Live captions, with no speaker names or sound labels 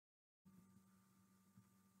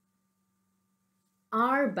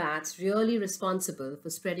Are bats really responsible for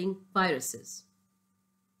spreading viruses?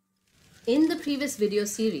 In the previous video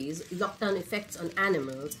series, Lockdown Effects on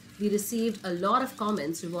Animals, we received a lot of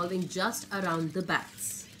comments revolving just around the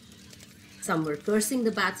bats. Some were cursing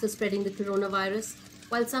the bats for spreading the coronavirus,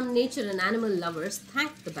 while some nature and animal lovers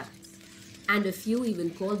thanked the bats. And a few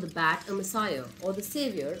even called the bat a messiah or the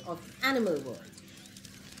savior of the animal world.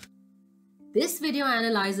 This video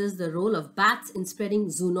analyzes the role of bats in spreading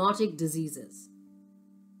zoonotic diseases.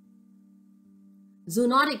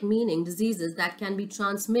 Zoonotic meaning diseases that can be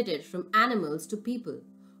transmitted from animals to people,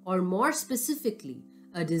 or more specifically,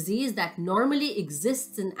 a disease that normally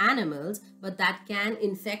exists in animals but that can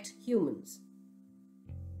infect humans.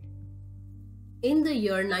 In the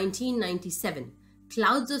year 1997,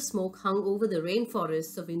 clouds of smoke hung over the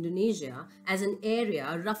rainforests of Indonesia as an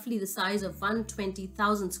area roughly the size of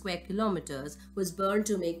 120,000 square kilometers was burned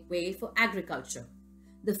to make way for agriculture.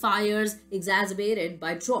 The fires exacerbated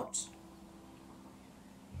by drought.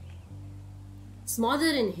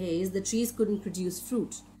 Smothered in haze, the trees couldn't produce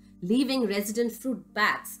fruit, leaving resident fruit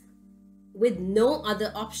bats with no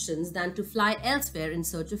other options than to fly elsewhere in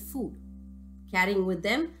search of food, carrying with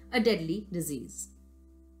them a deadly disease.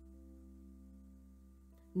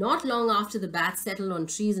 Not long after the bats settled on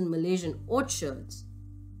trees in Malaysian orchards,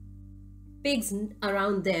 pigs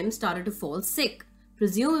around them started to fall sick,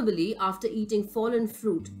 presumably after eating fallen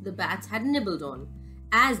fruit the bats had nibbled on,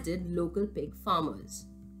 as did local pig farmers.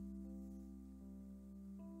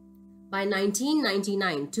 By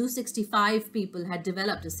 1999, 265 people had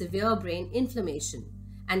developed a severe brain inflammation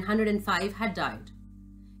and 105 had died.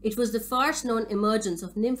 It was the first known emergence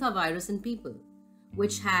of NIPAH virus in people,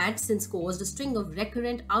 which had since caused a string of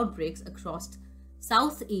recurrent outbreaks across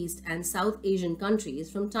Southeast and South Asian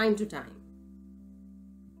countries from time to time.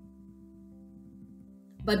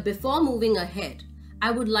 But before moving ahead,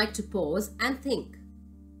 I would like to pause and think.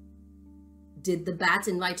 Did the bats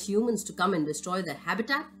invite humans to come and destroy their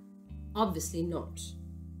habitat? Obviously not.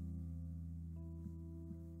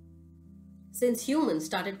 Since humans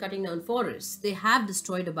started cutting down forests, they have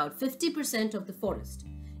destroyed about 50% of the forest.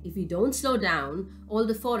 If we don't slow down, all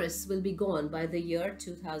the forests will be gone by the year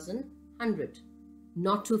 2100.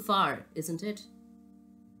 Not too far, isn't it?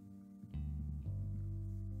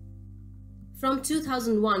 From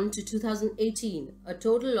 2001 to 2018, a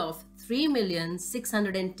total of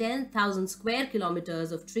 3,610,000 square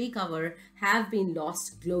kilometers of tree cover have been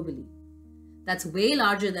lost globally. That's way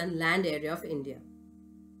larger than land area of India.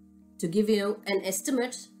 To give you an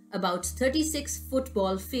estimate, about 36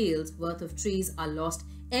 football fields worth of trees are lost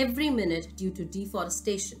every minute due to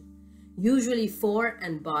deforestation, usually for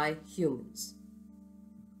and by humans.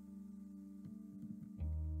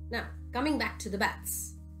 Now, coming back to the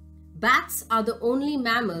bats. Bats are the only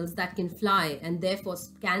mammals that can fly and therefore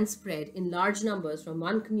can spread in large numbers from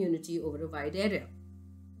one community over a wide area.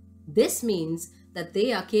 This means that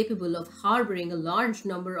they are capable of harboring a large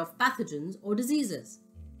number of pathogens or diseases.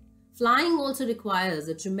 Flying also requires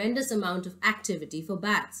a tremendous amount of activity for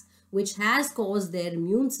bats, which has caused their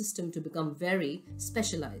immune system to become very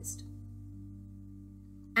specialized.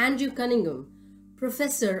 Andrew Cunningham,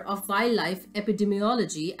 Professor of Wildlife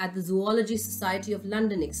Epidemiology at the Zoology Society of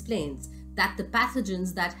London, explains that the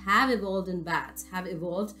pathogens that have evolved in bats have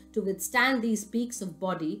evolved to withstand these peaks of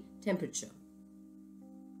body temperature.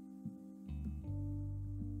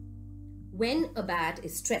 When a bat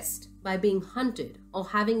is stressed by being hunted or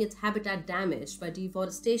having its habitat damaged by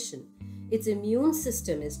deforestation, its immune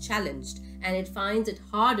system is challenged and it finds it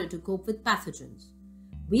harder to cope with pathogens.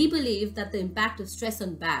 We believe that the impact of stress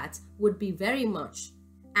on bats would be very much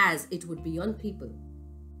as it would be on people.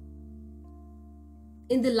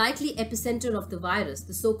 In the likely epicenter of the virus,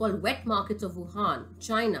 the so-called wet markets of Wuhan,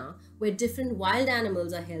 China, where different wild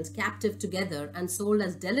animals are held captive together and sold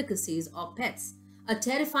as delicacies or pets, a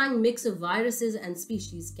terrifying mix of viruses and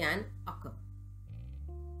species can occur.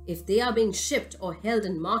 If they are being shipped or held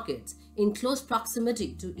in markets in close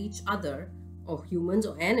proximity to each other, or humans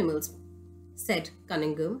or animals, said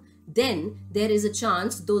Cunningham, then there is a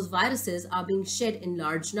chance those viruses are being shed in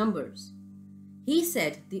large numbers. He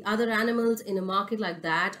said the other animals in a market like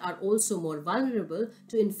that are also more vulnerable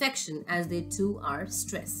to infection as they too are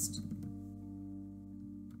stressed.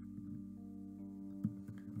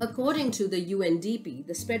 According to the UNDP,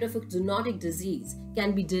 the spread of a zoonotic disease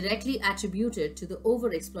can be directly attributed to the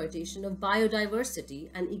overexploitation of biodiversity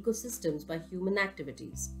and ecosystems by human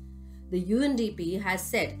activities. The UNDP has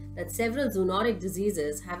said that several zoonotic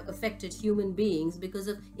diseases have affected human beings because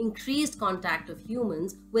of increased contact of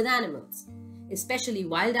humans with animals. Especially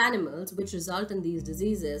wild animals, which result in these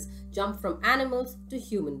diseases, jump from animals to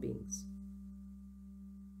human beings.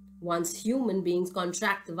 Once human beings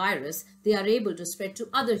contract the virus, they are able to spread to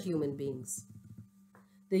other human beings.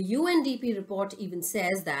 The UNDP report even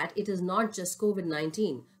says that it is not just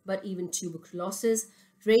COVID-19, but even tuberculosis,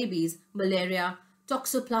 rabies, malaria,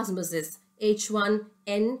 toxoplasmosis,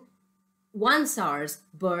 H1N1 SARS,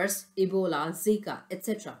 BRS, Ebola, Zika,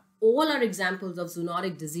 etc. All are examples of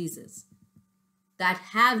zoonotic diseases that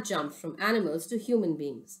have jumped from animals to human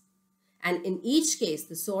beings. And in each case,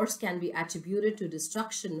 the source can be attributed to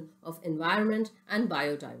destruction of environment and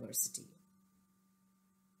biodiversity.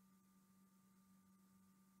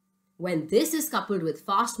 When this is coupled with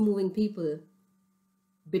fast-moving people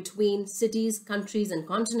between cities, countries, and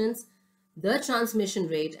continents, the transmission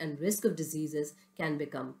rate and risk of diseases can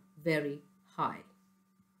become very high.